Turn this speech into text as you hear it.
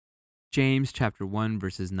James chapter 1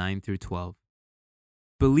 verses 9 through 12.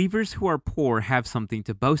 Believers who are poor have something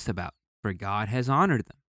to boast about, for God has honored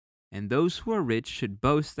them. And those who are rich should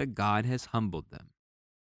boast that God has humbled them.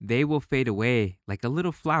 They will fade away like a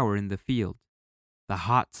little flower in the field. The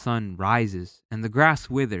hot sun rises and the grass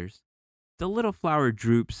withers. The little flower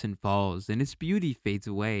droops and falls, and its beauty fades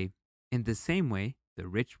away. In the same way, the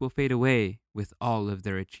rich will fade away with all of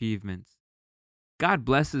their achievements. God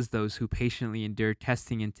blesses those who patiently endure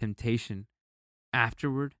testing and temptation.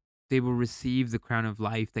 Afterward, they will receive the crown of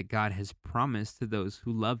life that God has promised to those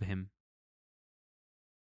who love Him.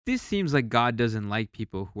 This seems like God doesn't like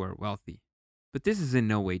people who are wealthy, but this is in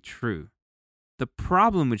no way true. The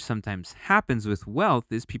problem which sometimes happens with wealth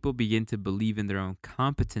is people begin to believe in their own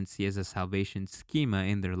competency as a salvation schema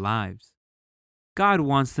in their lives. God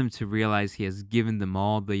wants them to realize He has given them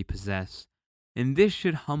all they possess, and this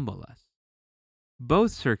should humble us.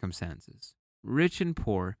 Both circumstances, rich and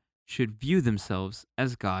poor, should view themselves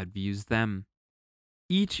as God views them.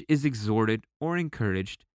 Each is exhorted or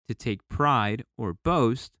encouraged to take pride or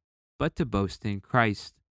boast, but to boast in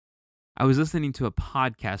Christ. I was listening to a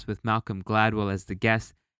podcast with Malcolm Gladwell as the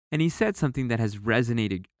guest, and he said something that has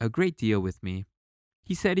resonated a great deal with me.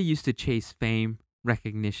 He said he used to chase fame,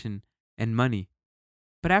 recognition, and money.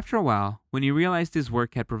 But after a while, when he realized his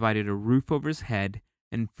work had provided a roof over his head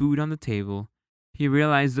and food on the table, he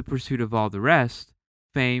realized the pursuit of all the rest,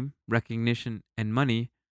 fame, recognition, and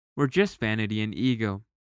money, were just vanity and ego.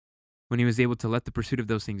 When he was able to let the pursuit of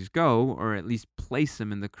those things go, or at least place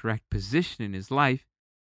them in the correct position in his life,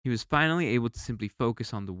 he was finally able to simply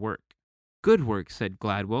focus on the work. Good work, said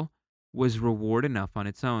Gladwell, was reward enough on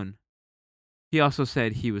its own. He also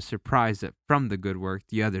said he was surprised that from the good work,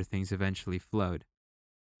 the other things eventually flowed.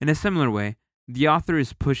 In a similar way, the author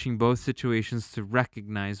is pushing both situations to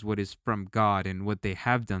recognize what is from God and what they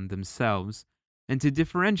have done themselves, and to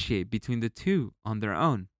differentiate between the two on their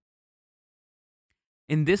own.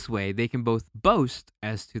 In this way, they can both boast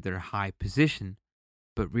as to their high position,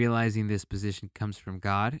 but realizing this position comes from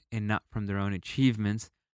God and not from their own achievements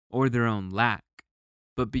or their own lack,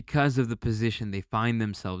 but because of the position they find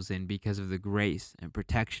themselves in because of the grace and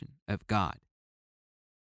protection of God.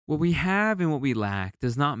 What we have and what we lack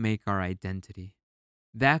does not make our identity.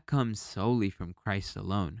 That comes solely from Christ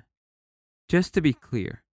alone. Just to be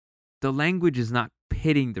clear, the language is not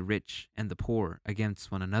pitting the rich and the poor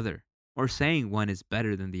against one another, or saying one is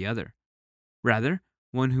better than the other. Rather,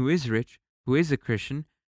 one who is rich, who is a Christian,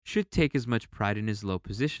 should take as much pride in his low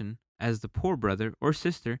position as the poor brother or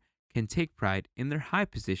sister can take pride in their high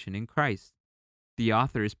position in Christ. The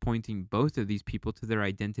author is pointing both of these people to their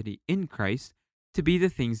identity in Christ to be the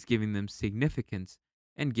things giving them significance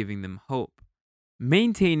and giving them hope.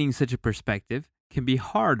 Maintaining such a perspective can be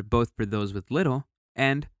hard both for those with little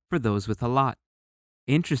and for those with a lot.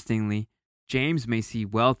 Interestingly, James may see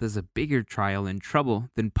wealth as a bigger trial and trouble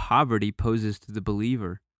than poverty poses to the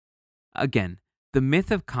believer. Again, the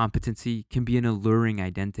myth of competency can be an alluring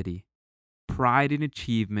identity. Pride in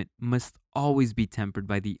achievement must always be tempered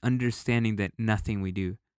by the understanding that nothing we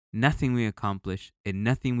do, nothing we accomplish, and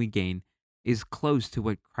nothing we gain is close to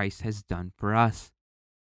what Christ has done for us.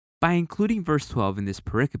 By including verse 12 in this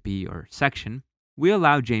pericope or section, we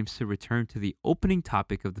allow James to return to the opening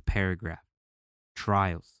topic of the paragraph,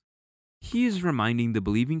 trials. He is reminding the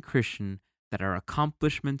believing Christian that our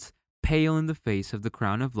accomplishments pale in the face of the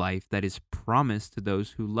crown of life that is promised to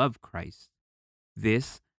those who love Christ.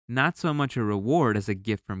 This, not so much a reward as a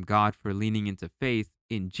gift from God for leaning into faith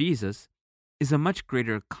in Jesus, is a much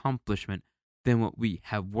greater accomplishment than what we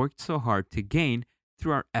have worked so hard to gain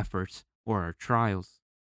through our efforts or our trials.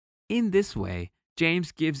 In this way,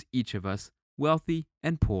 James gives each of us, wealthy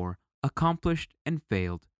and poor, accomplished and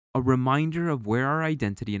failed, a reminder of where our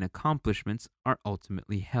identity and accomplishments are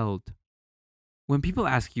ultimately held. When people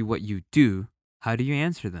ask you what you do, how do you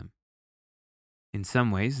answer them? In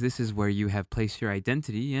some ways, this is where you have placed your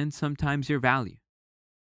identity and sometimes your value.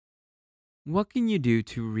 What can you do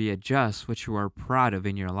to readjust what you are proud of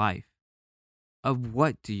in your life? Of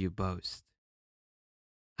what do you boast?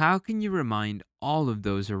 How can you remind all of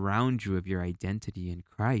those around you of your identity in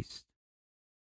Christ?